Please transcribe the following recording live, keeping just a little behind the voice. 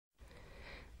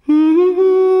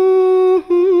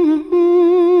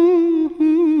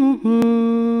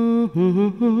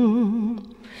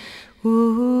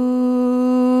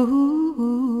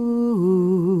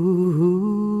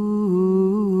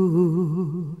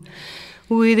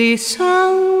with the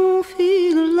South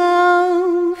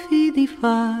Figaro, with the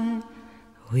fire,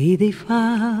 with the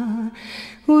fire,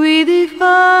 with the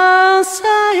fire,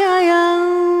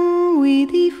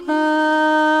 with the fire.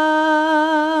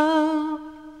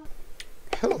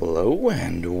 Hello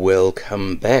and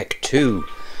welcome back to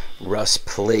Russ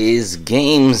Plays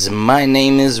Games. My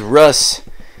name is Russ,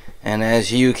 and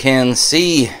as you can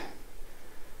see,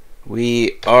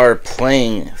 we are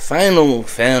playing Final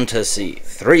Fantasy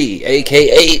 3,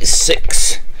 aka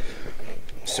 6.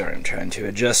 Sorry, I'm trying to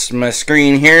adjust my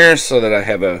screen here so that I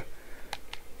have a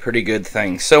pretty good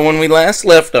thing. So when we last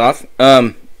left off,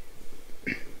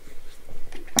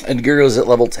 Edgar was at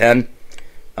level 10.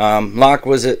 Locke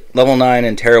was at level 9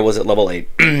 and Terra was at level 8.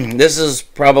 This is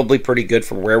probably pretty good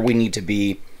for where we need to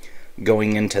be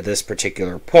going into this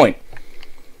particular point.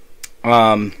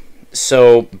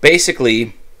 So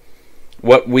basically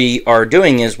what we are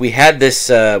doing is we had this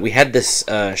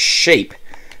shape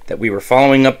that we were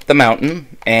following up the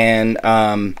mountain, and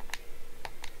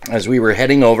as we were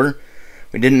heading over,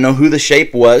 we didn't know who the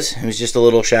shape was. It was just a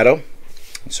little shadow.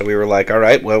 So we were like,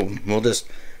 alright, well, we'll just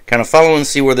kind of follow and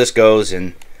see where this goes.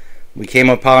 And we came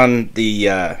upon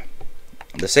the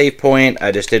save point.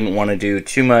 I just didn't want to do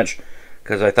too much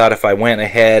because I thought if I went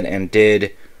ahead and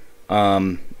did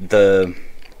the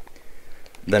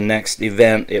next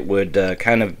event, it would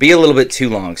kind of be a little bit too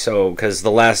long. So because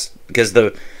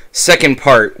the second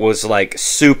part was like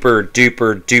super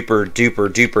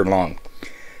duper long.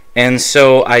 And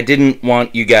so I didn't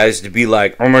want you guys to be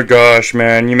like, oh my gosh,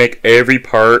 man, you make every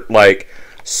part like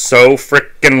so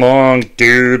freaking long,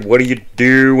 dude. What are you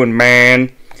doing,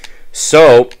 man?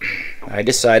 So I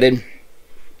decided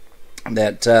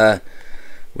that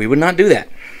we would not do that.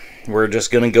 We're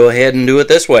just going to go ahead and do it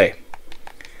this way.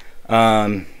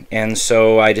 And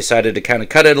so I decided to kind of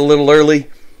cut it a little early.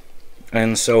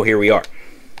 And so here we are.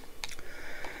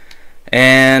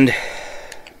 And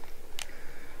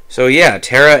so yeah,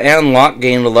 Terra and Locke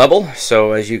gained a level.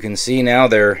 So as you can see now,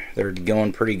 they're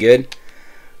going pretty good.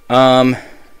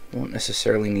 Won't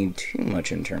necessarily need too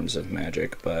much in terms of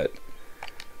magic, but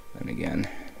then again,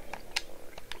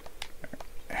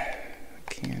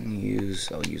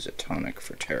 I'll use a tonic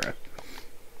for Terra.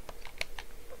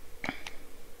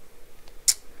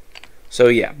 So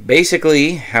yeah,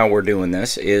 basically how we're doing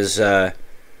this is how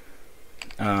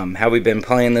we've been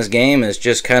playing this game is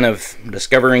just kind of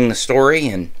discovering the story,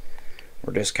 and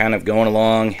we're just kind of going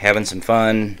along, having some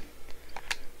fun,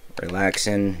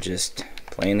 relaxing, just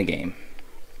playing the game.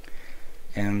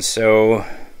 And so,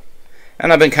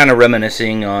 and I've been kind of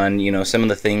reminiscing on, you know, some of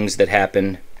the things that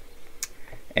happened,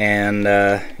 and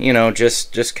you know,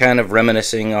 just kind of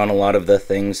reminiscing on a lot of the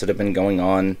things that have been going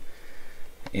on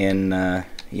in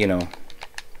you know,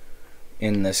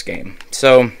 in this game.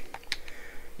 So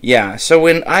yeah, so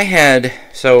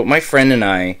my friend and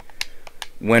I,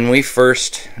 when we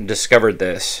first discovered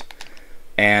this,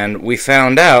 and we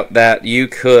found out that you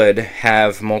could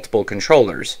have multiple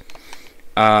controllers,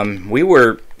 we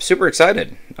were super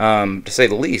excited, to say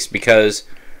the least, because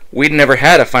we'd never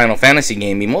had a Final Fantasy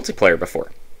game be multiplayer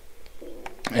before.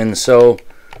 And so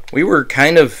we were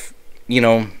kind of, you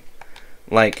know,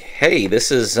 like, hey,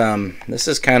 this is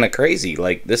kind of crazy.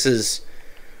 Like, this is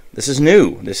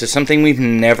new. This is something we've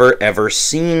never ever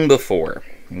seen before.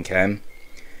 Okay,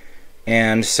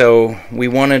 and so we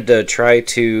wanted to try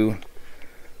to,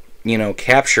 you know,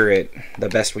 capture it the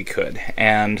best we could.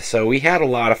 And so we had a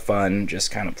lot of fun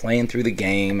just kind of playing through the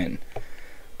game. And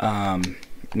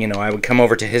you know, I would come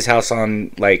over to his house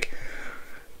on like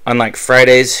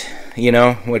Fridays, you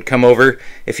know, would come over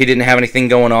if he didn't have anything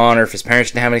going on, or if his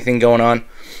parents didn't have anything going on,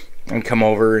 and come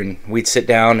over and we'd sit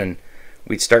down and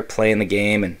we'd start playing the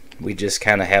game, and we'd just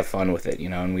kind of have fun with it, you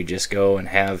know, and we'd just go and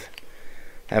have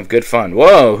good fun.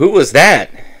 Whoa, who was that?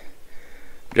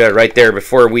 Right there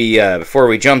before we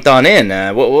jumped on in.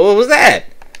 What was that?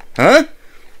 Huh?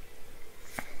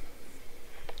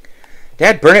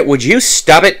 Dad, burn it, would you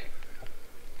stop it?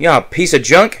 You piece of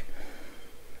junk.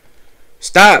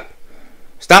 Stop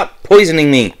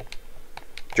poisoning me.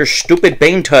 Your stupid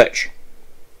Bane touch.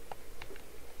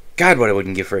 God, what I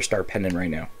wouldn't give for a star pendant right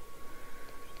now.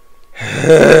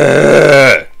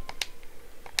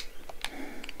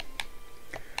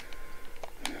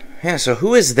 Yeah, so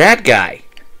who is that guy?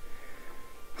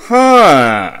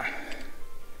 Huh.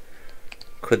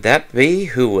 Could that be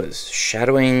who was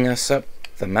shadowing us up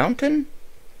the mountain?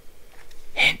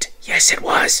 Hint, yes it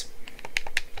was.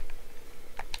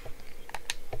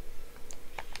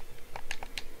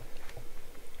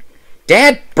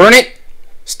 Dad, burn it!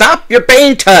 Stop your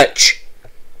Bane touch!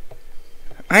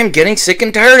 I'm getting sick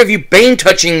and tired of you Bane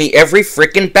touching me every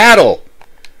frickin' battle.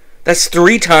 That's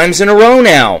 3 times in a row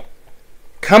now.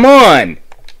 Come on.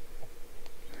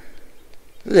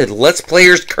 Did Let's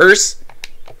Players curse?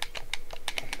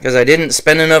 Because I didn't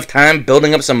spend enough time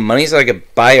building up some money so I could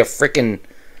buy a frickin'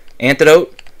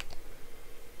 antidote?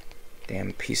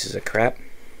 Damn pieces of crap.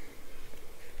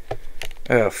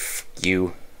 Oh, f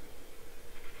you.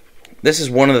 This is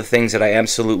one of the things that I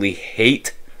absolutely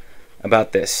hate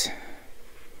about this.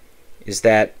 Is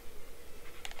that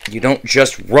you don't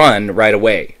just run right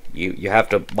away. You have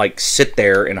to, like, sit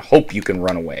there and hope you can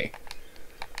run away.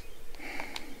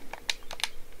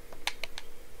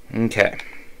 Okay.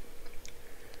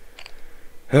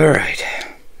 Alright.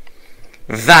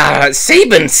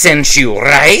 Sabin sent you,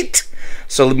 right?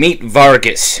 So meet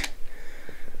Vargas.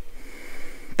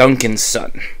 Duncan's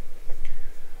son.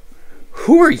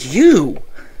 Who are you?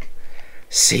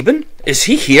 Sabin? Is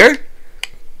he here?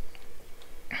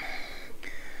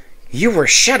 You were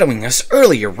shadowing us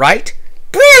earlier, right?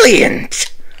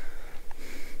 Brilliant!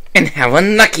 And how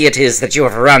unlucky it is that you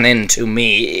have run into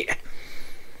me.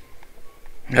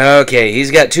 Okay,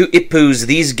 he's got 2 Ipus.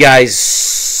 These guys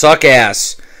suck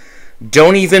ass.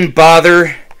 Don't even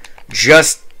bother.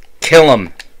 Just kill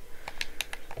them.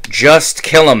 Just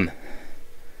kill them.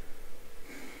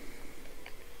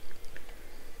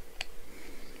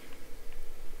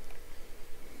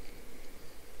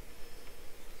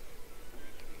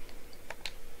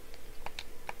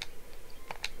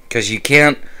 Because you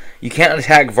can't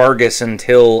attack Vargas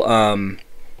until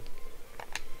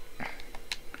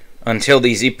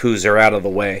these Ipus are out of the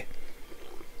way.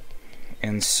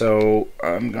 And so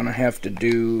I'm gonna have to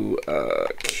do a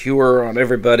cure on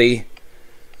everybody.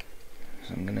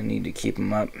 So I'm gonna need to keep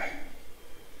him up.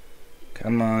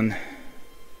 Come on.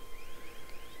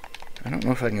 I don't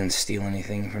know if I can steal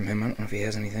anything from him. I don't know if he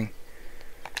has anything.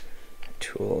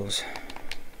 Tools.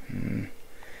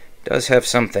 Does have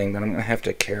something, but I'm gonna have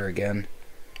to care again.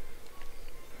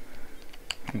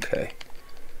 Okay.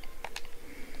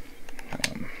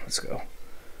 Let's go.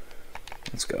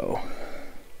 Let's go.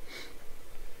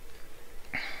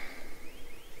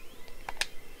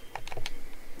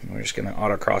 We're just gonna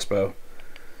auto crossbow.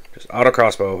 Just auto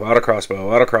crossbow, auto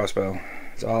crossbow, auto crossbow.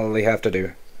 That's all we have to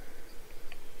do.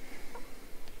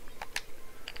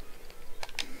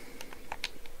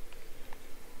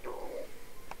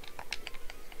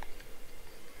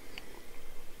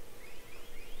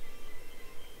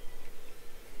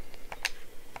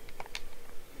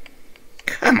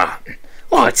 Come on,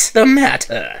 what's the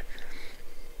matter?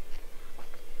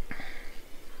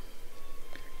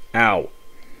 Ow.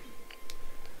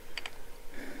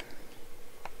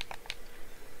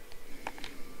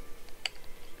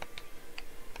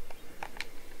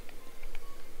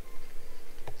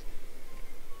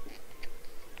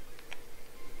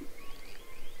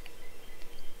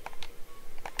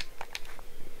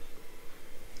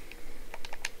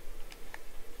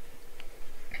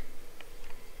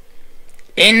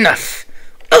 Enough!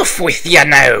 Off with you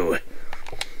now!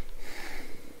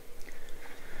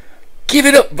 Give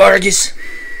it up, Vargas.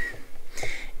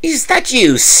 Is that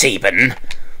you, Sabin?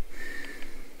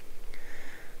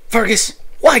 Vargas,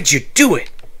 why'd you do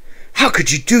it? How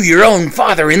could you do your own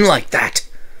father in like that?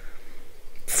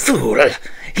 Fool!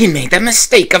 He made the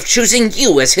mistake of choosing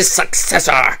you as his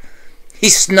successor. He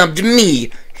snubbed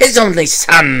me, his only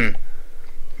son.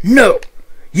 No,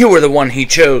 you were the one he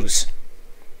chose.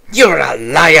 You're a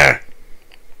liar!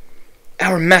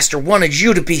 Our master wanted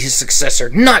you to be his successor,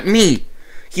 not me.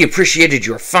 He appreciated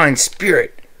your fine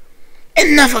spirit.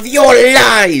 Enough of your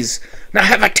lies! Now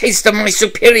have a taste of my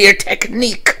superior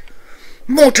technique.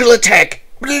 Mortal attack,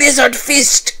 blizzard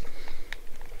fist.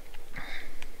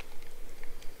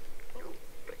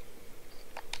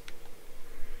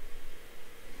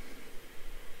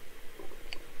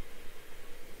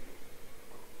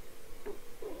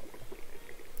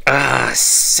 Ah,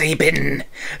 Sabin,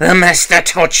 the master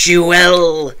taught you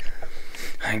well.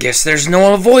 I guess there's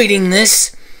no avoiding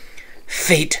this.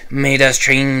 Fate made us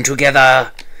train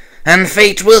together, and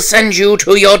fate will send you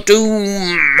to your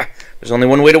doom. There's only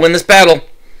one way to win this battle.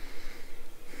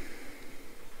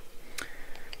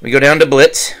 We go down to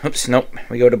Blitz. Oops, nope.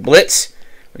 We go to Blitz.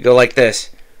 We go like this.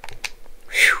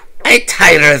 Whew, I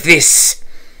tire of this.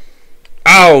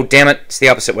 Oh, damn it. It's the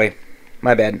opposite way.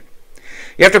 My bad.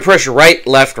 You have to push right,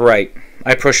 left, right.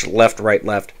 I push left, right,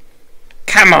 left.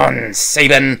 Come on,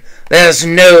 Sabin. There's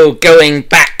no going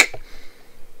back.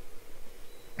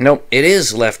 Nope, it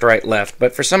is left, right, left.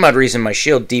 But for some odd reason, my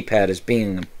shield D-pad is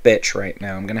being a bitch right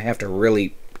now. I'm going to have to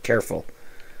really be careful.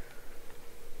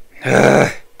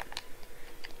 There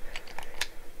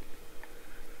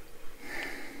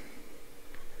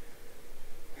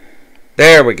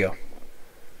we go.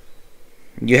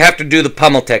 You have to do the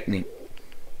pummel technique.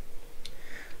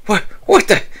 What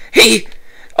the? He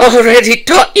already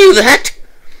taught you that?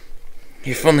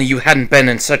 If only you hadn't been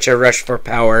in such a rush for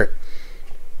power.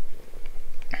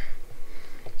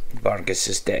 Vargas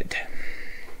is dead.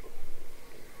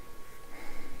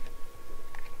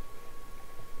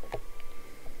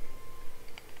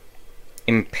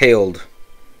 Impaled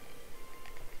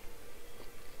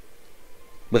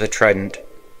with a trident.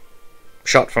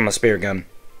 Shot from a spear gun.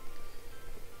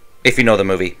 If you know the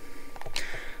movie.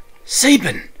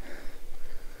 Sabin!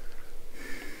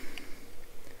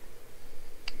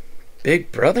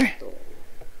 Big brother?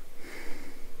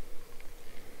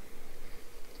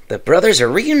 The brothers are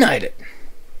reunited.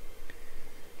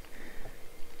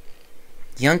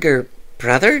 Younger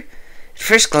brother? At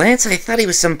first glance, I thought he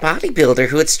was some bodybuilder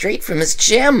who had strayed from his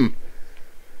gym.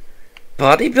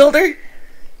 Bodybuilder?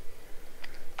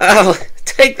 I'll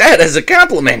take that as a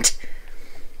compliment.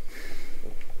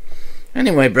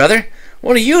 Anyway, brother,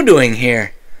 what are you doing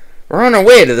here? We're on our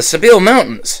way to the Sabil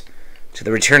Mountains. To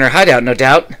the returner hideout, no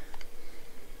doubt.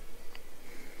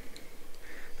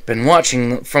 Been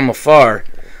watching from afar,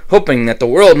 hoping that the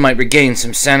world might regain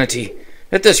some sanity.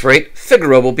 At this rate,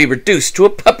 Figaro will be reduced to a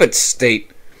puppet state.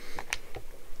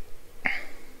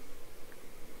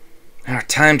 Our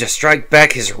time to strike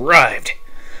back has arrived.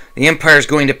 The Empire's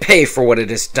going to pay for what it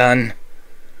has done.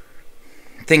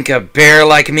 Think a bear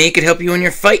like me could help you in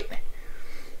your fight?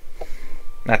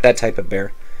 Not that type of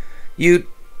bear. You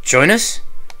join us,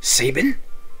 Sabin?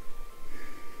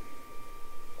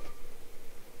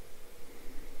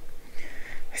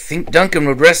 I think Duncan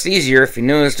would rest easier if he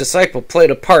knew his disciple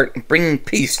played a part in bringing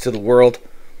peace to the world.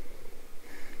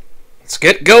 Let's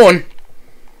get going.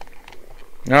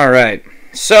 Alright,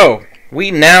 so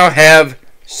we now have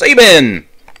Sabin.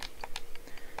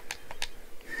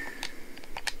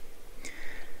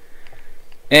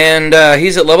 And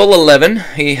he's at level 11.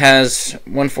 He has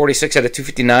 146 out of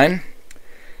 259.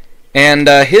 And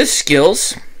his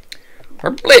skills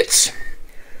are Blitz.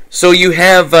 So you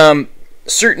have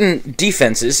certain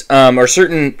defenses, or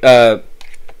certain Blitz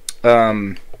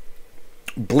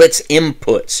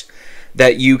inputs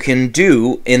that you can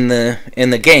do in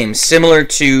the game, similar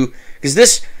to, because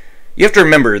this, you have to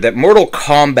remember that Mortal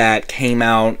Kombat came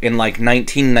out in like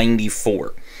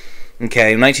 1994.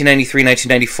 Okay, 1993,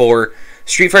 1994.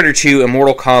 Street Fighter II and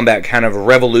Mortal Kombat kind of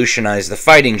revolutionized the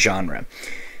fighting genre.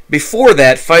 Before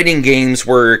that, fighting games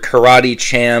were Karate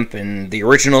Champ and the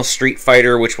original Street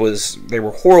Fighter, which was, they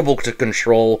were horrible to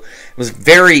control. It was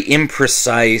very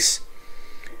imprecise.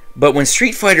 But when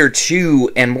Street Fighter II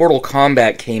and Mortal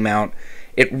Kombat came out,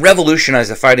 it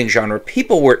revolutionized the fighting genre.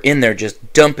 People were in there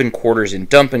just dumping quarters in,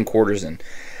 dumping quarters in.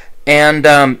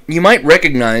 And you might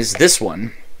recognize this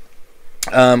one.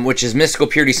 Which is Mystical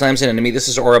Purity Slams an Enemy. This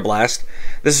is Aura Blast.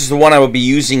 This is the one I would be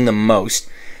using the most.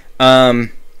 And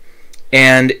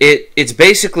it's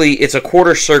basically, it's a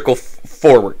quarter circle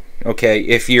forward. Okay,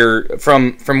 if you're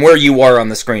from where you are on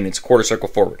the screen, it's a quarter circle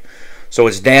forward. So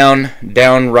it's down,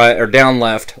 down right, or down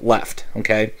left, left.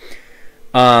 Okay,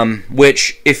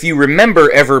 which if you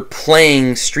remember ever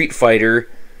playing Street Fighter,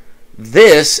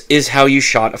 this is how you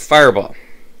shot a fireball.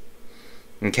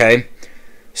 Okay,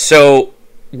 so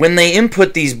when they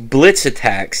input these blitz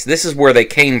attacks, this is where they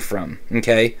came from,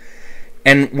 okay?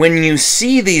 And when you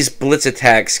see these blitz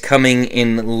attacks coming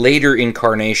in later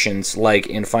incarnations, like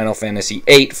in Final Fantasy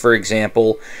VIII, for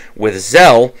example, with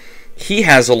Zell, he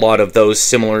has a lot of those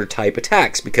similar type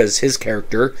attacks, because his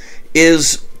character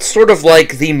is sort of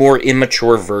like the more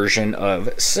immature version of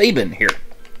Sabin here.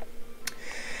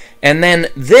 And then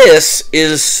this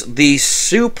is the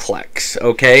suplex,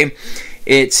 okay?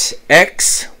 It's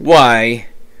X, Y,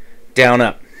 down,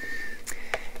 up.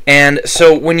 And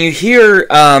so when you hear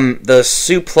the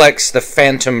suplex, the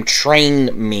Phantom Train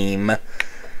meme,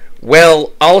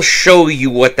 well, I'll show you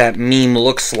what that meme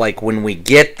looks like when we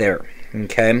get there,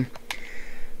 okay?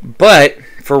 But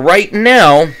for right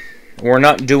now, we're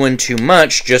not doing too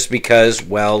much just because,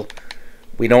 well,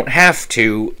 we don't have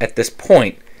to at this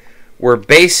point. We're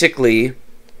basically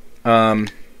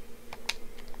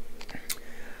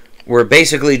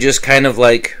just kind of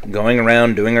like going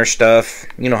around doing our stuff.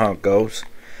 You know how it goes.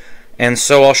 And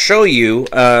so I'll show you.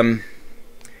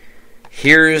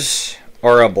 Here's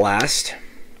Aura Blast.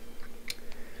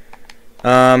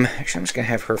 Actually, I'm just going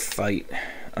to have her fight.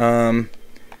 And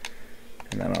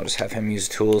then I'll just have him use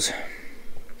tools.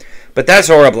 But that's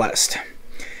Aura Blast.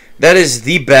 That is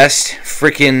the best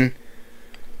freaking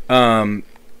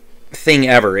thing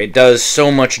ever. It does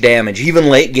so much damage. Even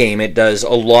late game, it does a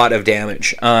lot of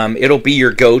damage. It'll be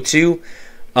your go-to.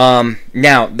 Now,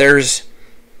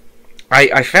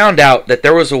 I found out that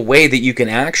there was a way that you can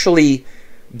actually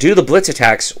do the blitz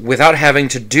attacks without having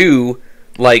to do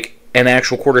like an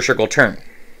actual quarter circle turn.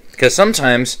 Because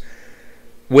sometimes,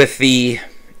 with the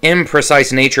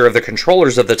imprecise nature of the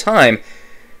controllers of the time,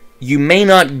 you may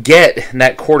not get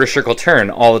that quarter circle turn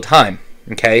all the time,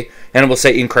 okay? And it will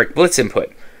say incorrect blitz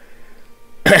input.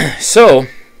 So,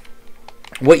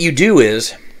 what you do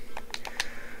is,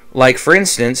 like for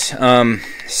instance,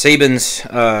 Sabin's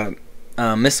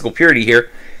Mystical Purity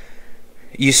here,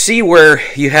 you see where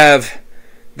you have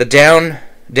the down,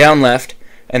 left,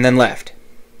 and then left.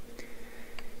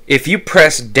 If you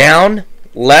press down,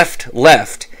 left,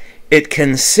 left, it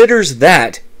considers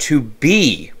that to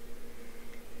be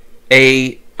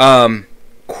a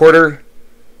quarter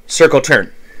circle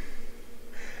turn.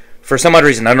 For some odd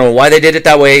reason. I don't know why they did it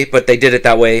that way, but they did it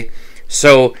that way.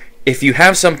 So if you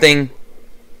have something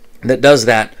that does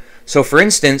that, so for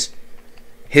instance,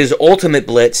 his ultimate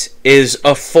blitz is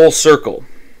a full circle,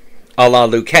 a la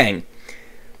Liu Kang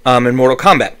in Mortal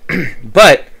Kombat.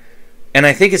 But, and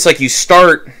I think it's like you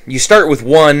start with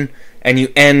one and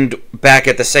you end back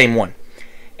at the same one.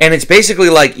 And it's basically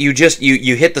like you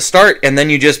hit the start and then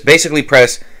you just basically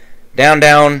press down,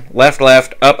 down, left,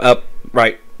 left, up,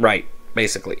 right, right,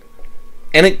 basically.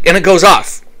 And it goes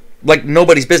off like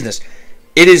nobody's business.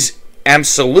 It is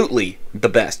absolutely the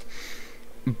best.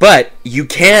 But you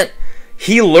can't,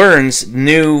 he learns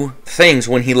new things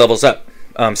when he levels up.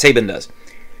 Sabin does.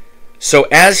 So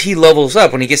as he levels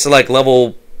up, when he gets to like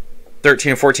level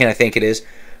 13 or 14, I think it is,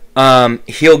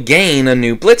 he'll gain a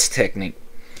new blitz technique.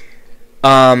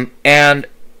 And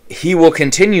he will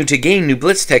continue to gain new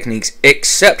blitz techniques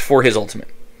except for his ultimate.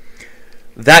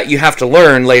 That you have to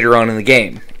learn later on in the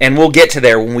game. And we'll get to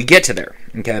there when we get to there.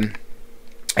 Okay?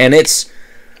 And it's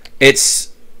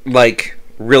like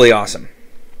really awesome.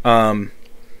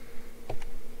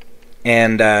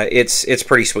 It's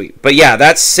pretty sweet. But yeah,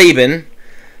 that's Sabin,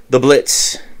 the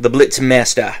Blitz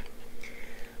Master.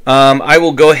 I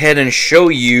will go ahead and show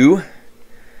you.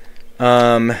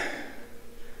 Let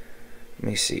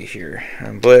me see here.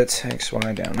 Blitz, X,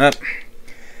 Y, down, up.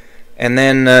 And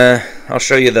then I'll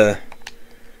show you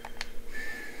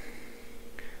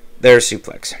there's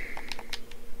suplex.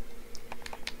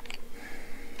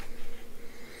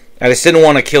 I just didn't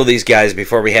want to kill these guys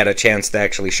before we had a chance to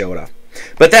actually show it off.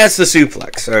 But that's the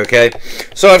suplex, okay?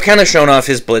 So I've kind of shown off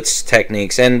his blitz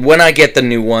techniques, and when I get the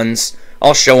new ones,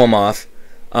 I'll show them off.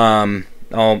 I'll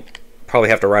probably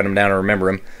have to write them down or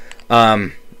remember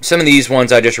them. Some of these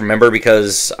ones I just remember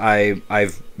because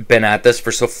I've been at this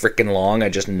for so freaking long, I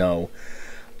just know.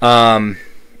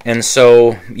 And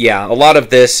so, yeah, a lot of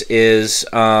this is,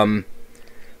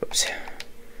 oops.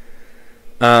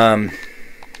 I'm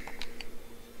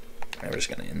just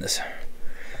going to end this.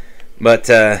 But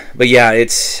yeah,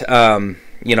 it's,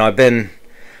 you know,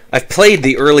 I've played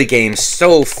the early games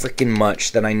so freaking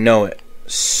much that I know it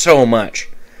so much.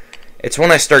 It's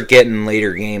when I start getting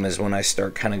later game is when I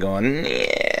start kind of going,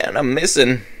 yeah, and I'm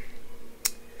missing.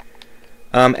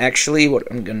 Actually, what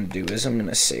I'm going to do is I'm going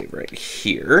to save right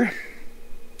here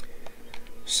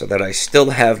so that I still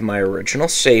have my original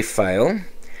save file.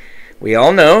 We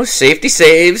all know, safety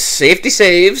saves, safety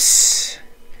saves.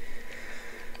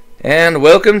 And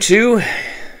welcome to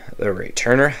the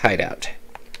Returner Hideout.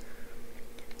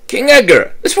 King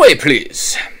Edgar, this way,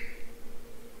 please.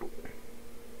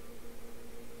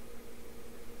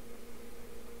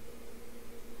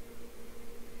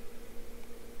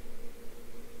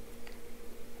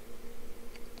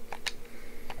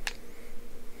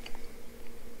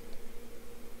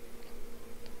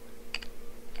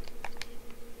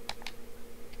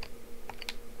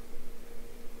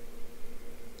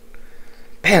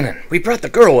 Bannon, we brought the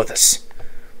girl with us.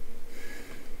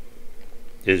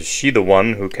 Is she the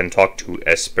one who can talk to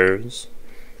espers?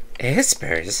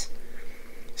 Espers?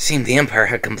 Seemed the Empire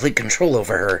had complete control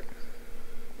over her.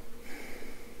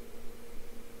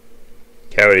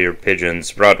 Carrier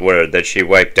pigeons brought word that she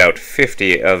wiped out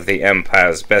 50 of the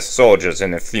Empire's best soldiers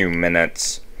in a few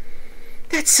minutes.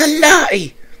 That's a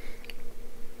lie!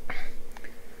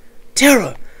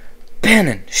 Tara,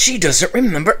 Bannon, she doesn't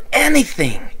remember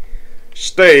anything.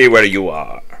 Stay where you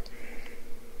are.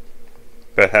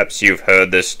 Perhaps you've heard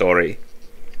this story.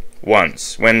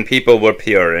 Once, when people were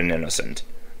pure and innocent,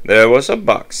 there was a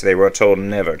box they were told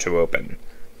never to open.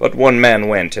 But one man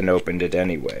went and opened it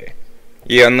anyway.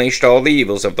 He unleashed all the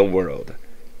evils of the world.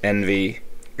 Envy,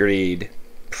 greed,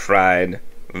 pride,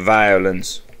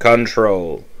 violence,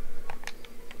 control.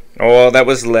 All that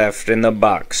was left in the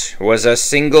box was a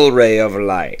single ray of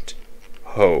light.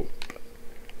 Hope.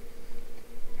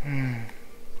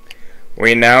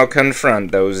 We now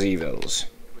confront those evils,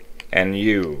 and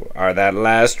you are that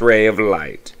last ray of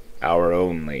light, our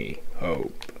only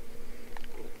hope.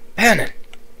 Bannon!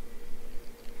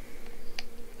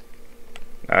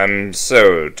 I'm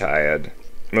so tired.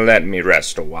 Let me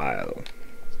rest a while.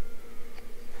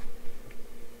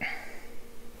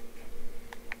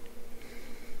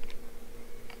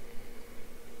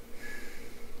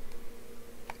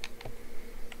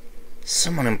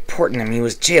 Someone important to me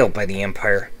was jailed by the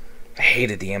Empire. I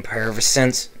hated the Empire ever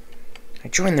since. I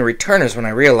joined the Returners when I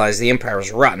realized the Empire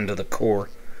was rotten to the core.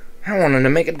 I wanted to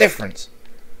make a difference.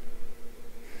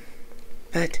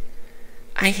 But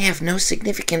I have no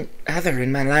significant other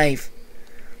in my life.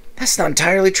 That's not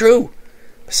entirely true.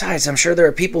 Besides, I'm sure there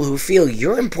are people who feel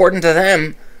you're important to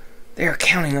them. They are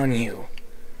counting on you.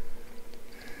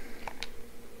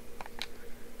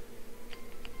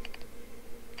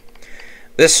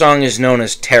 This song is known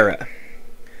as Terra.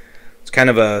 It's kind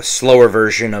of a slower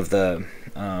version of the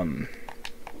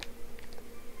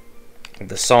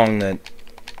song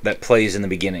that plays in the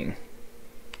beginning.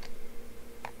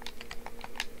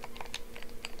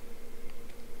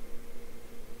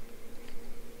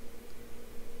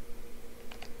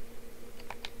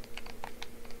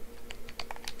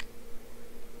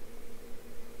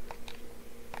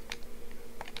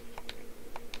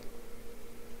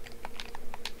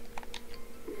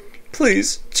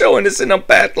 Please, join us in a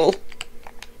battle.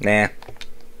 Nah.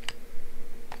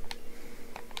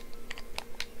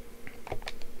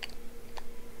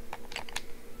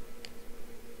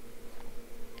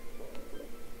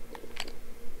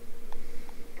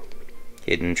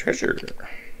 Hidden treasure.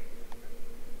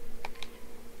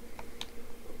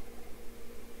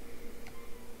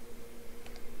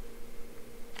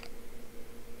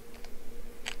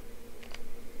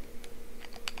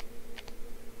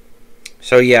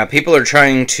 So yeah, people are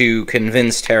trying to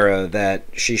convince Terra that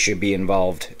she should be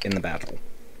involved in the battle.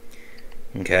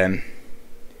 Okay.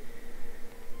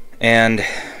 And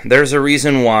there's a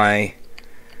reason why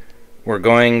we're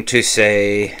going to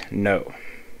say no.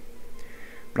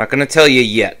 I'm not going to tell you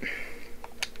yet.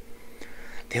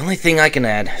 The only thing I can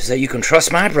add is that you can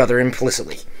trust my brother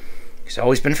implicitly. He's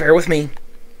always been fair with me. You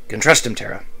can trust him,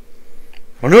 Terra.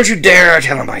 Well, don't you dare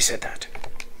tell him I said that.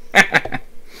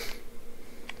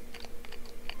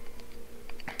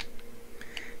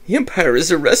 The Empire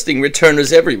is arresting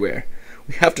returners everywhere.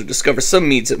 We have to discover some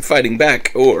means of fighting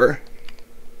back, or...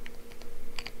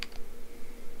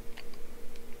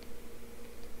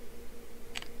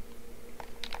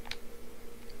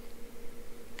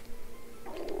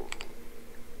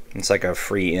 It's like a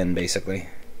free in, basically.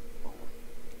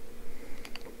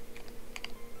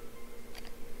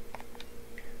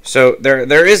 So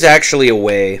there is actually a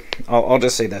way. I'll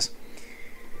just say this.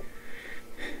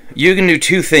 You can do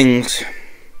two things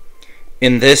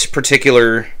in this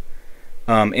particular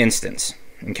instance.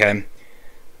 Okay?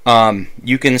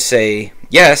 You can say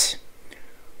yes,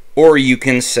 or you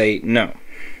can say no.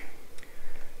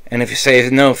 And if you say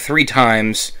no 3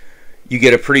 times, you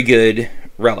get a pretty good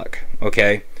relic.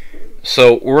 Okay?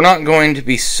 So we're not going to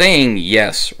be saying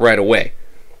yes right away.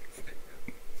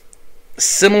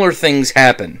 Similar things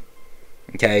happen,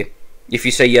 okay, if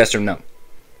you say yes or no.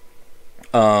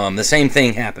 The same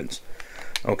thing happens,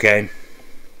 okay?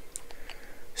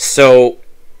 So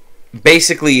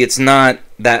basically it's not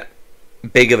that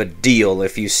big of a deal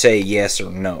if you say yes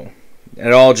or no.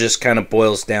 It all just kind of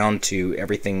boils down to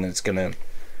everything that's gonna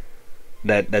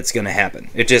happen.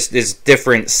 It just is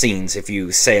different scenes if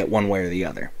you say it one way or the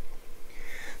other.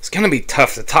 It's going to be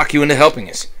tough to talk you into helping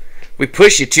us. If we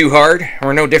push you too hard,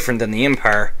 we're no different than the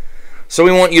Empire. So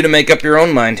we want you to make up your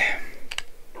own mind.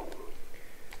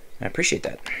 I appreciate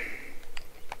that.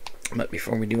 But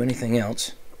before we do anything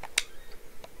else,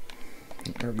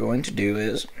 what we're going to do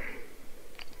is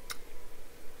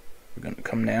we're going to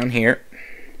come down here.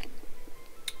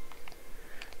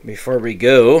 Before we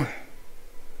go,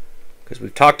 because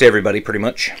we've talked to everybody pretty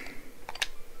much,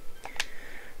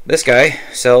 this guy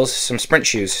sells some sprint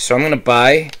shoes, so I'm going to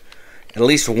buy at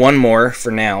least one more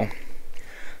for now.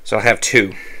 So I'll have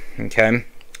 2, okay?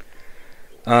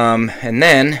 And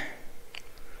then,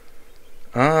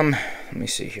 let me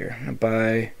see here. I'm going to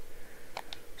buy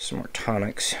some more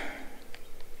tonics.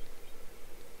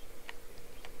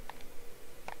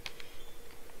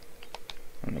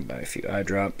 I'm going to buy a few eye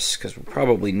drops, because we'll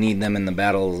probably need them in the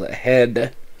battles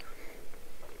ahead.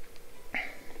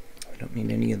 Don't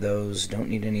need any of those. Don't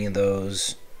need any of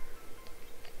those.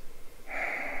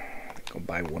 Go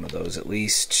buy one of those at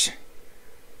least.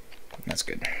 That's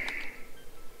good.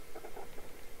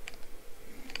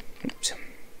 Oops.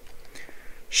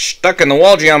 Stuck in the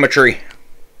wall geometry.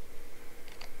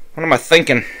 What am I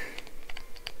thinking?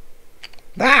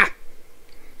 Ah!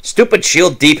 Stupid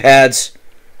shield D-pads.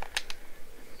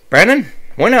 Brandon,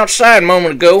 went outside a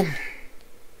moment ago.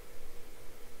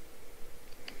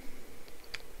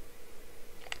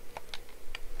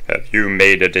 Have you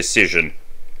made a decision?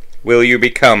 Will you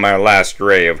become our last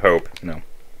ray of hope? No.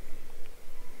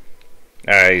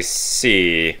 I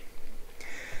see.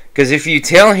 Because if you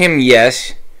tell him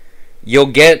yes, you'll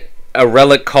get a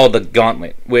relic called the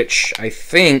Gauntlet, which I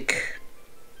think...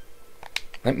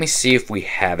 Let me see if we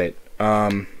have it.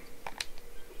 No,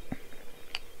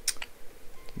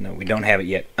 we don't have it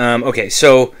yet. Okay,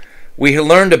 so we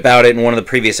learned about it in one of the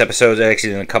previous episodes,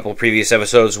 actually in a couple of previous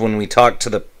episodes, when we talked to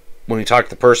the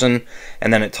person,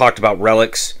 and then it talked about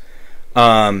relics.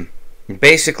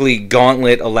 Basically,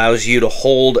 Gauntlet allows you to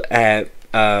hold a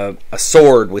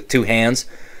sword with two hands.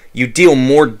 You deal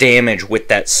more damage with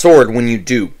that sword when you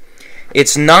do.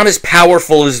 It's not as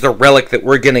powerful as the relic that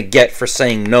we're going to get for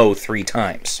saying no 3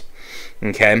 times.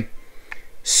 Okay?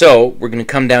 So, we're going to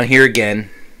come down here again,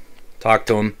 talk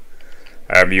to him.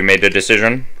 Have you made a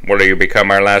decision? Will you become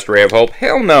our last ray of hope?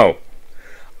 Hell no.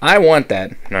 I want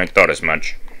that. I thought as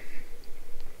much.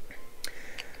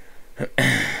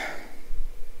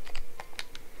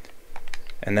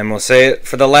 And then we'll say it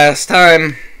for the last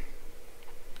time.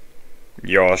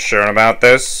 You're sure about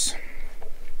this?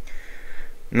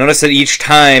 Notice that each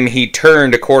time he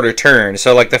turned a quarter turn.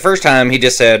 So like the first time he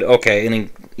just said, okay, and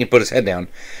he put his head down.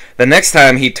 The next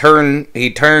time he turned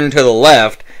to the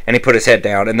left and he put his head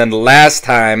down. And then the last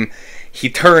time he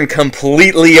turned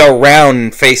completely around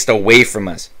and faced away from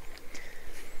us.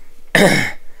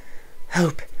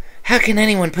 Hope. How can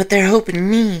anyone put their hope in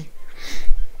me?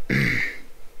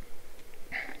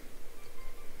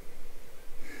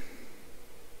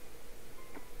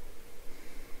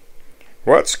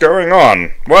 What's going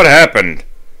on? What happened?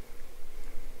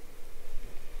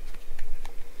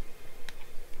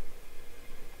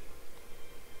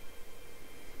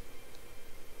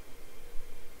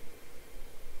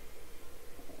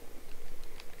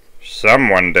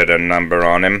 Someone did a number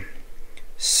on him.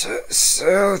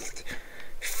 South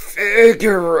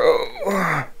Figaro.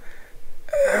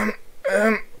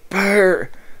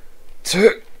 Empire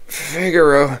took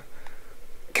Figaro.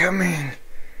 Coming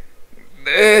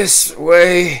this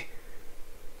way.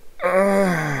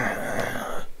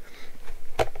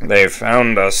 They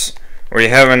found us. We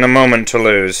haven't a moment to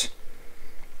lose.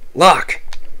 Look.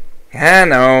 I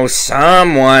know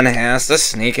someone has to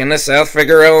sneak into South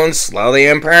Figaro and slow the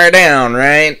Empire down,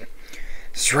 right?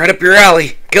 It's right up your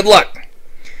alley. Good luck.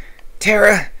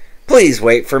 Tara, please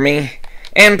wait for me.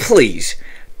 And please,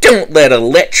 don't let a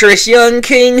lecherous young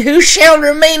king who shall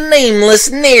remain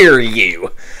nameless near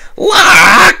you.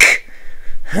 Lock!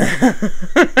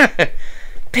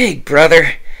 Big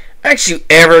brother, aren't you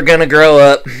ever gonna grow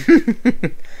up?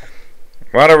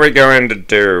 What are we going to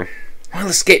do? We'll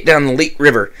escape down the Leet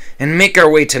River and make our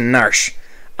way to Narsh.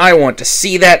 I want to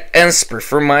see that Esper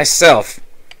for myself.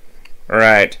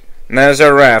 Right. There's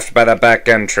a raft by the back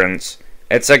entrance.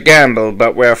 It's a gamble,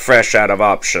 but we're fresh out of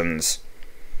options.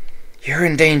 You're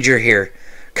in danger here.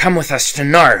 Come with us to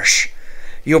Narsh.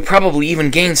 You'll probably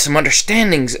even gain some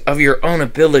understandings of your own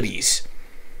abilities.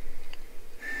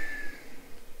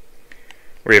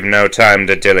 We've no time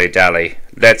to dilly-dally.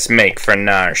 Let's make for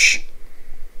Narsh.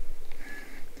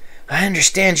 I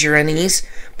understand you're unease,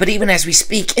 but even as we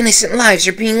speak, innocent lives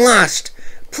are being lost.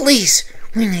 Please,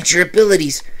 we need your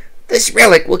abilities. This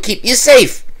relic will keep you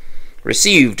safe.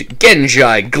 Received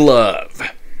Genji Glove.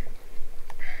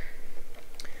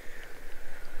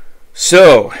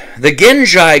 So, the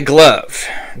Genji Glove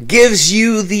gives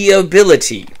you the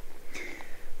ability.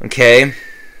 Okay.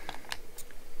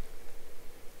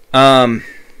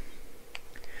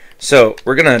 So,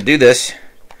 we're gonna do this.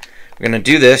 We're gonna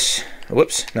do this.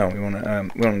 Whoops, no, we wanna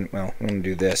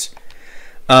do this.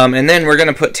 And then we're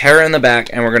gonna put Tara in the back,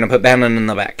 and we're gonna put Bannon in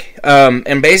the back.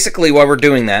 And basically why we're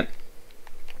doing that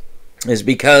is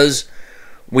because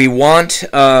we want,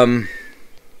 alright,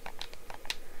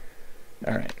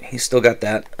 he's still got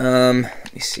that.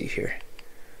 Let me see here.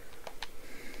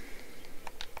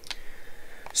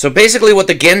 So basically what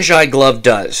the Genji Glove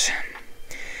does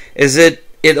is it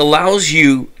allows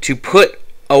you to put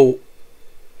a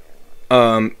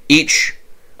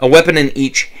weapon in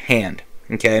each hand,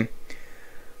 okay?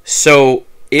 So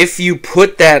if you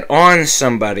put that on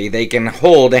somebody, they can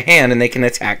hold a hand and they can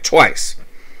attack twice.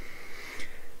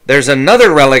 There's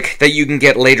another relic that you can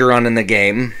get later on in the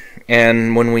game,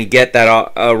 and when we get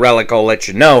that relic, I'll let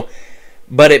you know.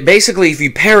 But it basically, if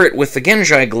you pair it with the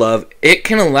Genji Glove, it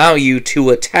can allow you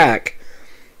to attack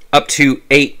up to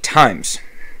 8 times.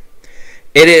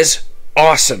 It is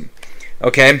awesome,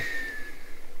 okay?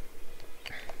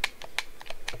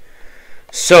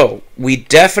 So, we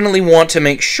definitely want to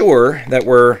make sure that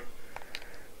we're,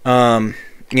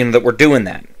 that we're doing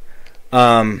that,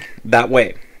 that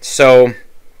way. So,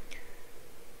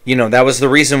 you know, that was the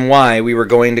reason why we were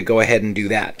going to go ahead and do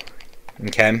that.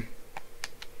 Okay?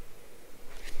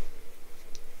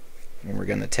 And we're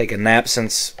going to take a nap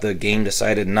since the game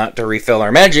decided not to refill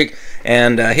our magic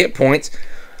and hit points.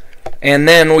 And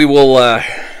then we will...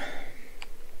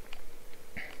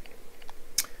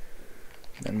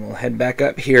 then we'll head back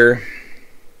up here.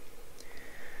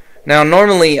 Now,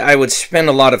 normally I would spend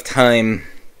a lot of time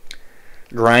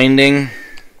grinding.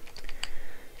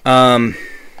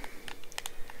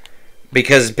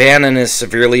 Because Bannon is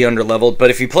severely underleveled.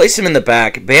 But if you place him in the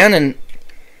back, Bannon,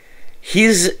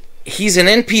 he's an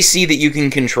NPC that you can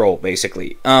control,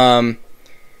 basically. And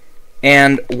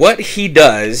what he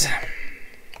does...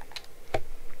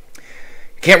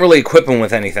 Can't really equip him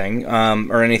with anything,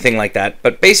 or anything like that.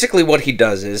 But basically what he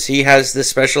does is, he has this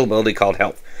special ability called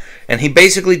Health. And he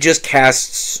basically just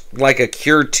casts, like, a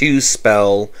Cure 2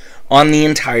 spell on the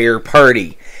entire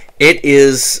party. It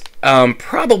is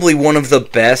probably one of the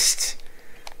best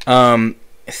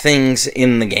things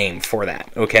in the game for that,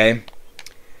 okay?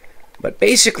 But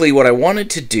basically what I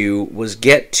wanted to do was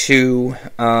get to,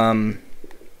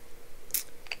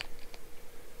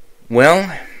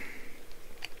 well...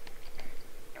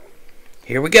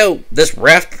 Here we go. This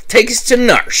raft takes us to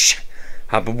Narsh.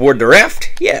 Hop aboard the raft?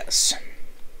 Yes.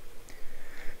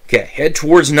 Okay, head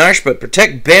towards Narsh, but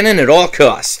protect Bannon at all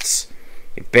costs.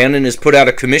 If Bannon is put out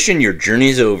of commission, your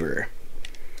journey's over.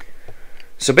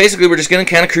 So basically, we're just going to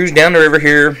kind of cruise down the river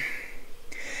here.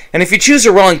 And if you choose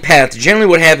the wrong path, generally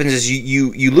what happens is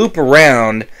you loop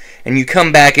around, and you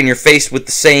come back and you're faced with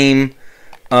the same,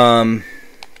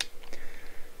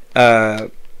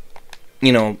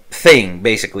 you know, thing,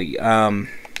 basically.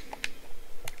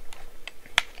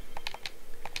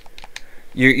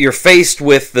 You're faced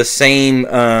with the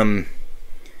same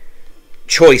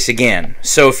choice again.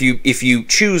 So if you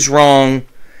choose wrong,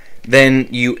 then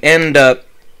you end up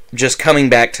just coming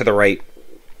back to the right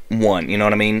one. You know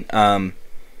what I mean?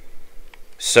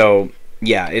 So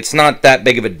yeah, it's not that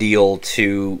big of a deal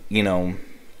to, you know.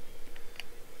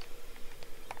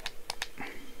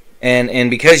 And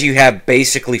because you have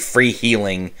basically free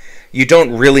healing, you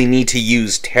don't really need to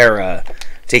use Terra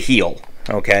to heal,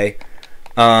 okay?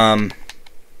 And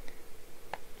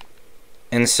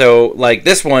so, like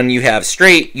this one, you have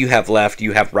straight, you have left,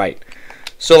 you have right.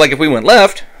 So, like if we went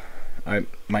left, I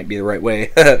might be the right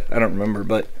way. I don't remember,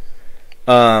 but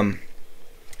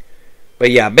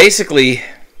yeah, basically,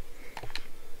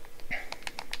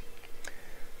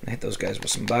 I hit those guys with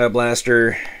some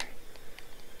Bioblaster.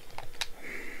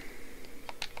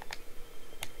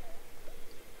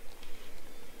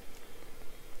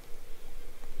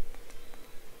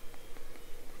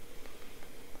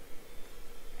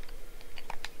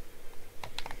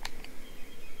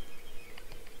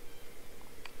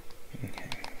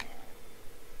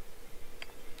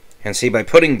 And see, by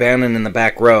putting Bannon in the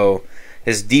back row,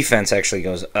 his defense actually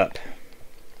goes up.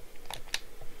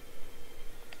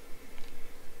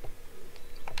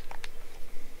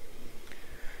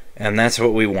 And that's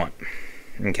what we want.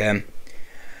 Okay?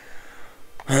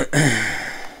 Yeah,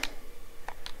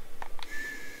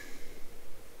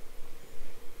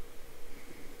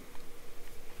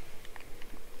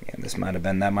 this might have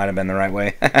been, that might have been the right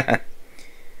way.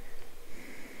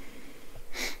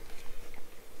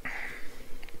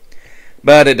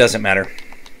 But it doesn't matter.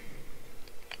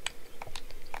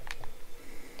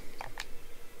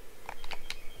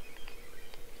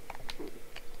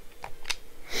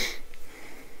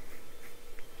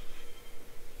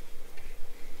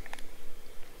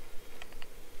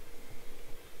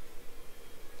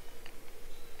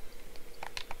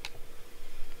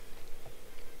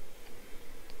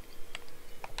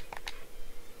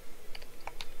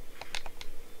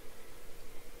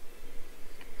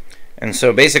 And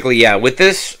so basically, yeah, with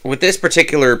this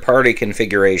particular party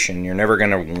configuration, you're never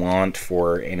going to want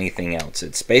for anything else.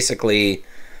 It's basically,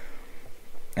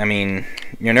 I mean,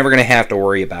 you're never going to have to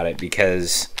worry about it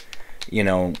because, you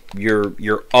know,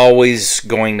 you're always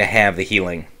going to have the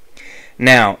healing.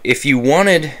 Now, if you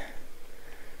wanted,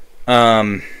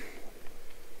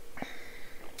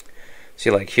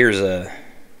 see, like here's a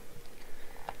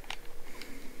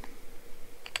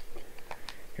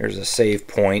save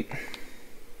point.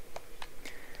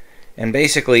 And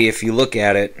basically, if you look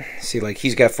at it, see, like,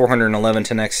 he's got 411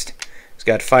 to next. He's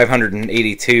got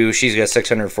 582. She's got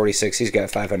 646. He's got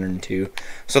 502.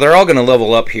 So they're all going to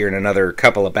level up here in another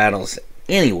couple of battles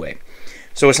anyway.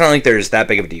 So it's not like there's that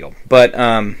big of a deal. But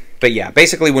yeah,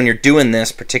 basically, when you're doing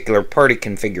this particular party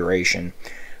configuration,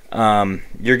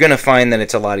 you're going to find that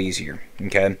it's a lot easier.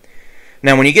 Okay?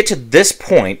 Now, when you get to this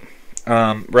point,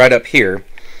 right up here,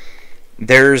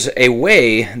 there's a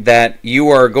way that you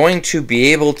are going to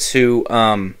be able to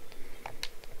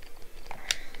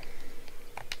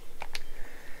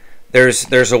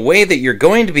there's a way that you're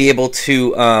going to be able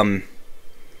to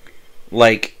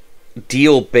like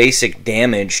deal basic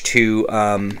damage to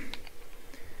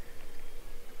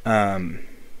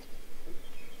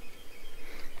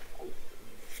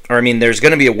or I mean, there's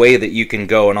going to be a way that you can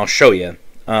go, and I'll show you.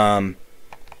 I'll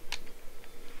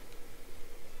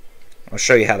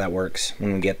show you how that works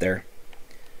when we get there.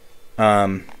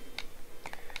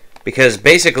 Because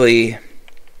basically,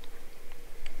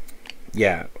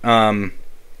 yeah,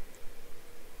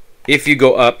 if you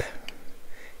go up,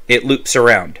 it loops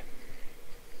around.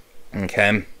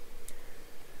 Okay.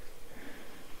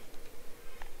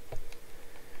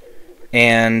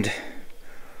 And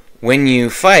when you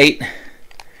fight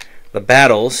the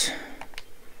battles,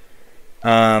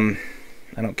 I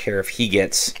don't care if he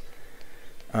gets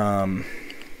I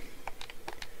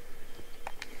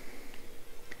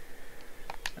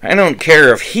don't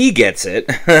care if he gets it.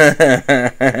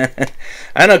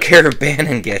 I don't care if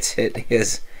Bannon gets it,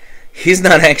 because he's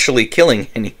not actually killing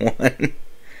anyone.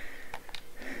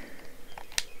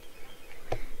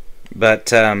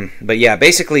 But yeah,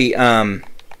 basically,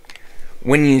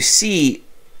 when you see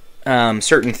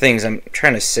certain things, I'm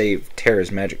trying to save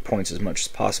Terra's magic points as much as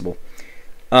possible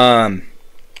for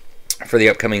the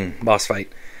upcoming boss fight.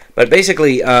 But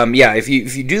basically, yeah, if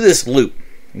you do this loop,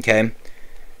 okay,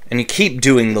 and you keep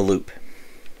doing the loop,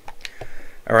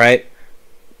 all right,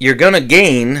 you're gonna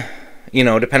gain, you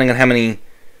know, depending on how many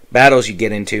battles you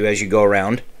get into as you go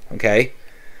around, okay,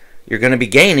 you're gonna be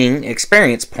gaining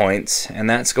experience points, and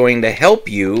that's going to help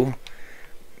you,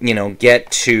 you know,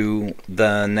 get to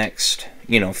the next,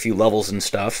 you know, few levels and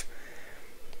stuff.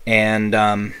 And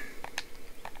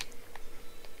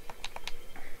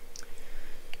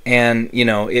you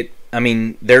know, I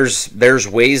mean, there's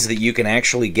ways that you can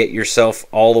actually get yourself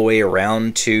all the way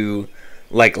around to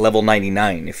like level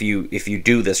 99 if you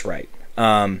do this right.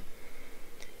 And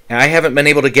I haven't been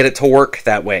able to get it to work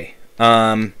that way.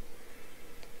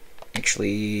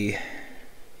 Actually,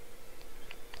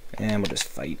 and we'll just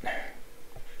fight.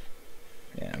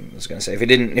 Yeah, I was gonna say if he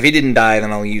didn't die,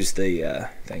 then I'll use the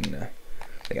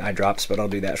the eye drops, but I'll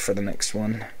do that for the next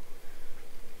one.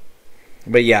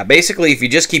 But yeah, basically, if you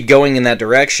just keep going in that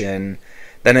direction,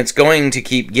 then it's going to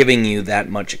keep giving you that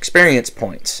much experience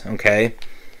points. Okay.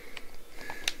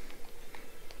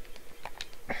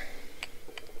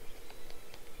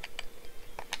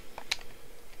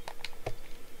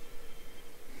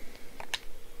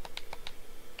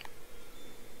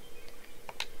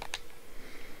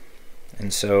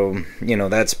 And so, you know,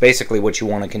 that's basically what you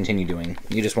want to continue doing.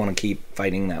 You just want to keep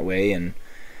fighting that way, and,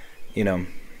 you know.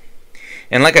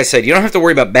 And like I said, you don't have to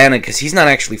worry about Bannon because he's not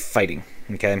actually fighting,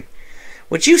 okay?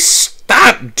 Would you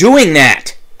stop doing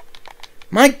that?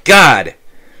 My God.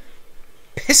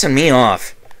 Pissing me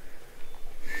off.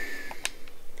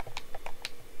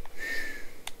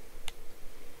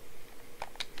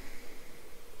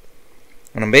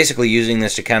 And I'm basically using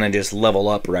this to kind of just level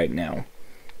up right now.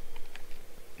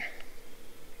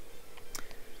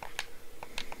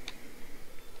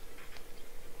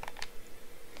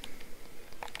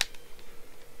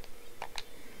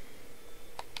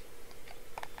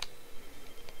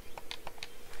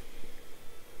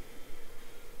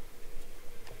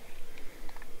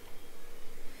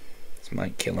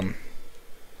 Might kill him.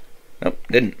 Nope,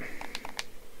 didn't.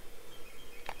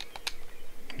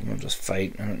 We'll just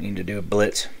fight. I don't need to do a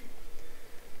blitz.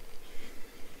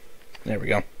 There we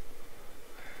go.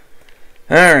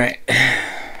 Alright.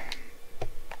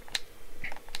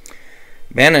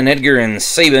 Bannon, Edgar, and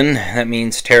Sabin. That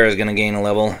means Terra's going to gain a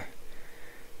level.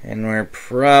 And we're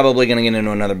probably going to get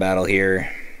into another battle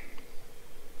here.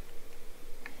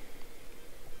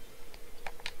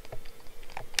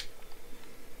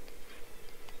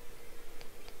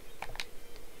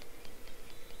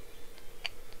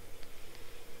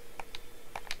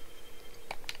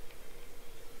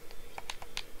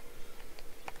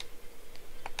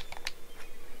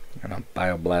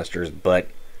 Bioblaster's butt.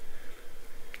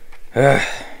 We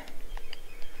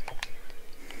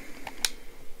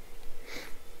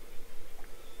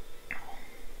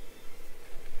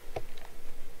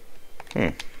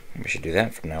should do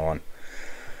that from now on.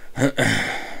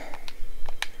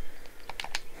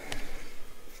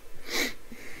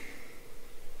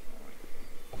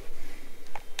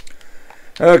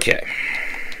 Okay.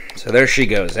 So there she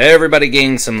goes. Everybody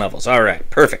gained some levels. Alright,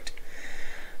 perfect.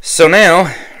 So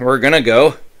now, we're gonna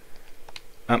go...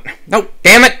 no,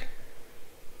 damn it!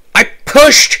 I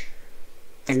pushed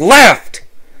left!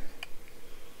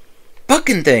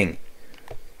 Fucking thing!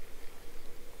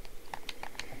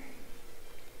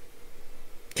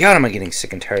 God, am I getting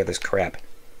sick and tired of this crap.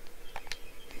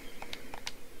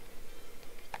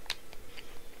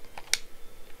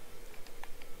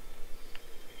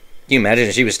 Can you imagine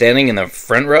if she was standing in the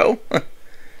front row?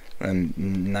 A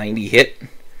 90 hit?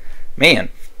 Man.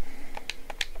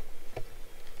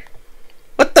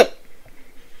 What the?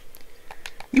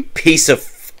 You piece of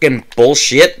fucking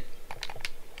bullshit.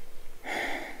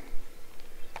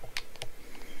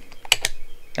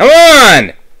 Come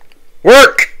on!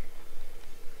 Work!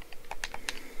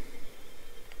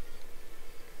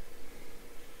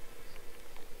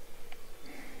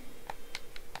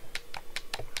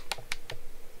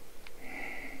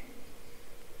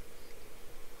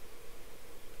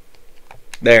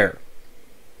 There.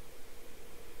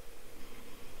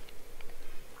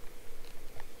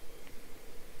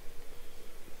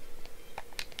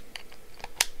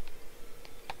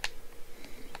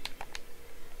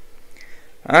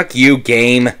 Fuck you,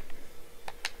 game.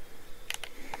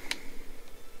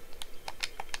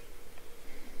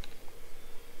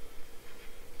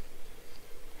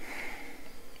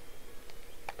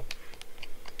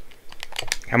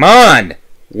 Come on!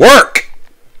 Work!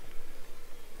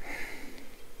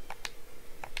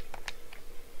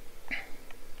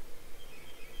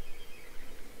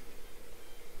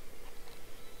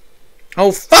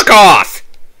 Oh, fuck off!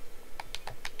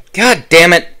 God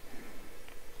damn it.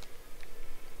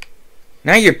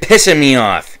 Now you're pissing me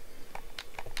off.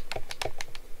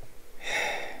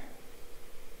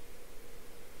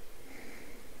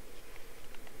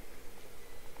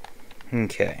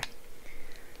 Okay.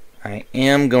 I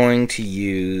am going to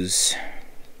use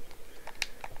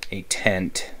a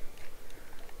tent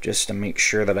just to make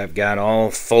sure that I've got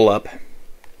all full up.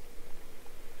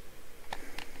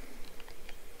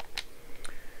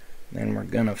 Then we're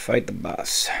gonna fight the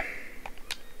boss.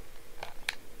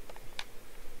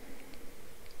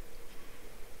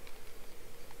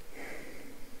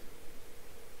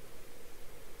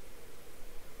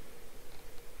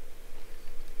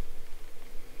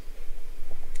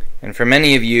 And for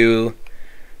many of you,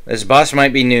 this boss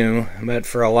might be new, but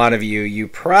for a lot of you, you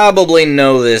probably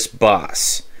know this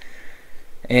boss.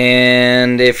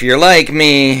 And if you're like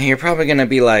me, you're probably gonna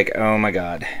be like, oh my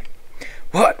god.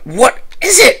 What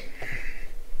is it?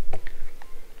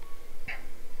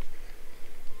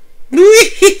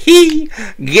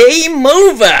 Game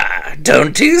over!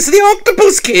 Don't tease the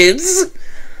octopus, kids!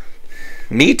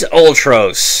 Meet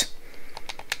Ultros.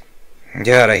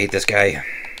 God, I hate this guy.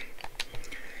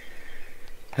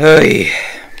 Hey.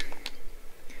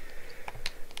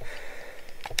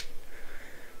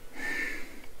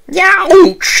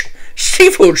 Ouch!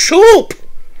 Seafood soup!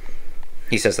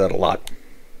 He says that a lot.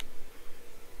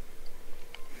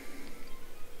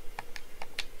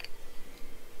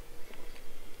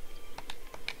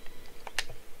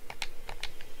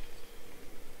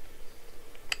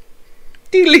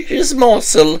 Delicious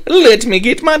morsel. Let me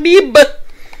get my bib.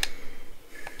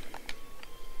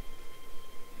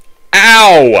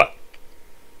 Ow!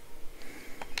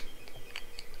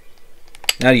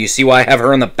 Now do you see why I have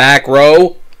her in the back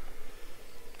row?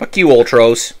 Fuck you,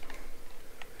 Ultros.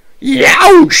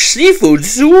 Ouch! Seafood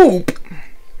soup!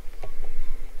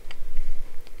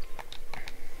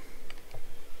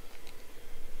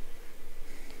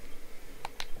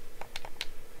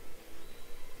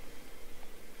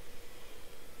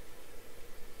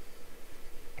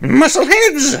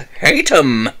 Muscleheads! Hate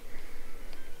 'em!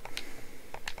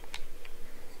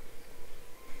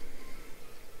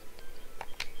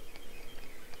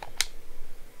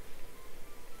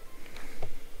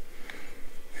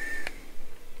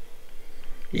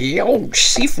 Yo,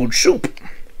 seafood soup!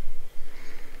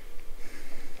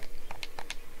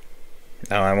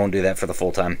 No, I won't do that for the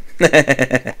full time.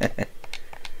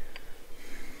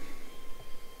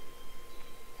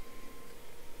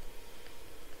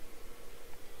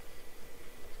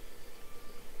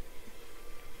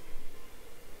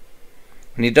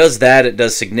 When he does that, it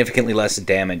does significantly less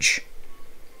damage.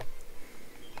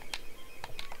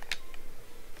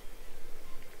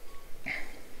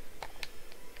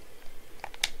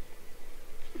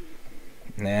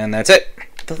 And that's it.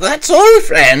 That's all,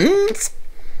 friends.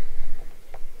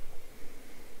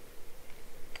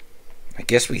 I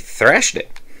guess we thrashed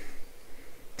it.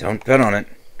 Don't bet on it.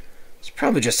 It's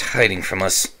probably just hiding from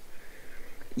us.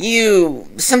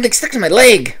 Something stuck to my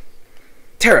leg.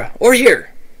 Tara, over here.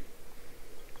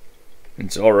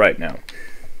 It's all right now.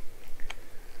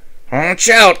 Watch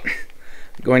out.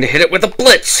 I'm going to hit it with a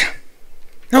blitz.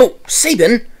 No,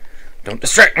 Sabin. Don't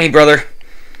distract me, brother.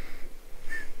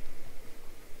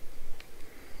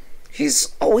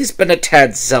 He's always been a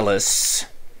tad zealous.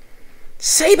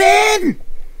 Sabin!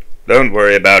 Don't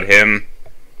worry about him.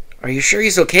 Are you sure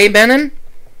he's okay, Bannon?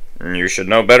 You should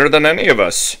know better than any of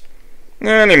us.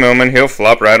 Any moment he'll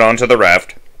flop right onto the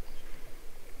raft.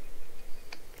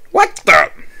 What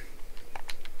the?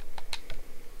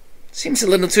 Seems a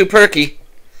little too perky.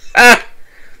 Ah!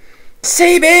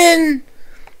 Sabin!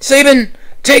 Sabin,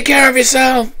 take care of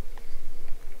yourself!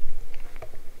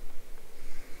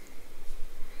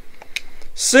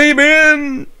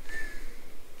 Sabin!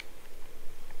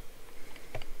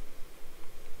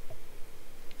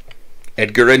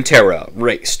 Edgar and Tara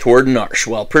race toward Narsh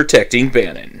while protecting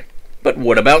Bannon. But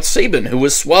what about Sabin, who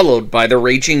was swallowed by the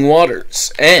raging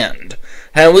waters? And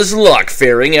how is Locke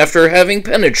faring after having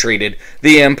penetrated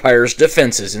the Empire's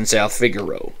defenses in South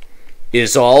Figaro?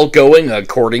 Is all going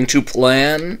according to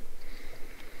plan?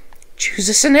 Choose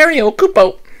a scenario,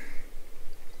 Kupo.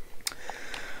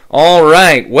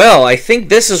 Alright, well, I think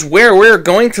this is where we're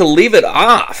going to leave it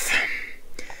off.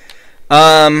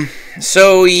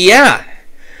 So yeah.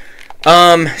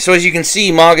 So as you can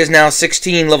see, Mog is now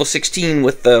level 16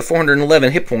 with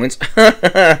 411 hit points.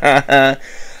 And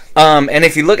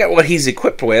if you look at what he's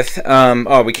equipped with,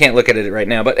 oh, we can't look at it right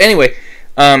now, but anyway,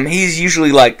 he's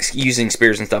usually like using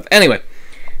spears and stuff. Anyway,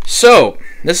 so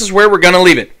this is where we're gonna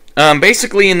leave it.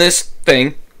 Basically in this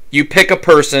thing, you pick a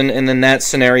person, and then that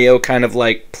scenario kind of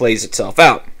like plays itself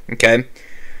out. Okay,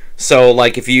 so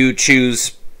like if you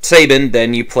choose Sabin,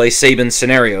 then you play Sabin's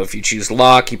scenario. If you choose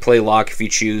Locke, you play Locke. If you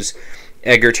choose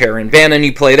Edgar, Tara, and Bannon,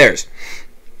 you play theirs.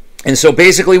 And so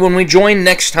basically when we join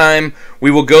next time, we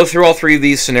will go through all three of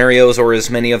these scenarios, or as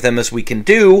many of them as we can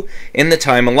do in the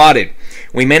time allotted.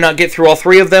 We may not get through all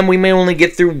three of them, we may only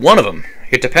get through one of them.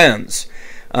 It depends.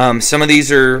 Some of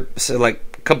these are, so like,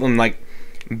 a couple of them, like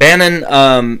Bannon,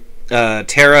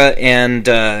 Tara, and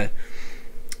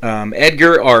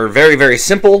Edgar are very, very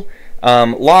simple.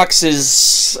 Locke's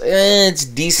is, it's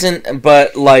decent,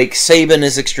 but like Sabin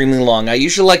is extremely long. I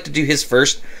usually like to do his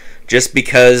first, just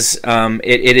because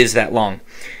it is that long.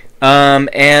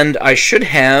 And I should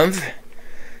have,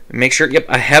 make sure, yep,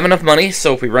 I have enough money,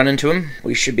 so if we run into him,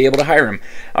 we should be able to hire him.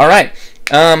 Alright,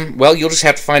 well, you'll just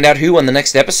have to find out who on the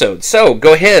next episode. So,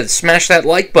 go ahead, smash that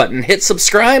like button, hit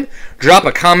subscribe, drop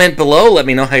a comment below, let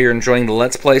me know how you're enjoying the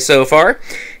Let's Play so far,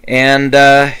 and,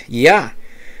 yeah.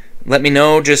 Let me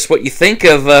know just what you think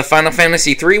of Final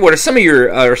Fantasy III. What are some of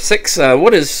your, or 6,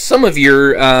 what is some of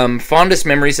your fondest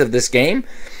memories of this game?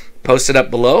 Post it up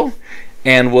below,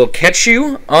 and we'll catch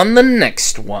you on the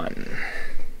next one.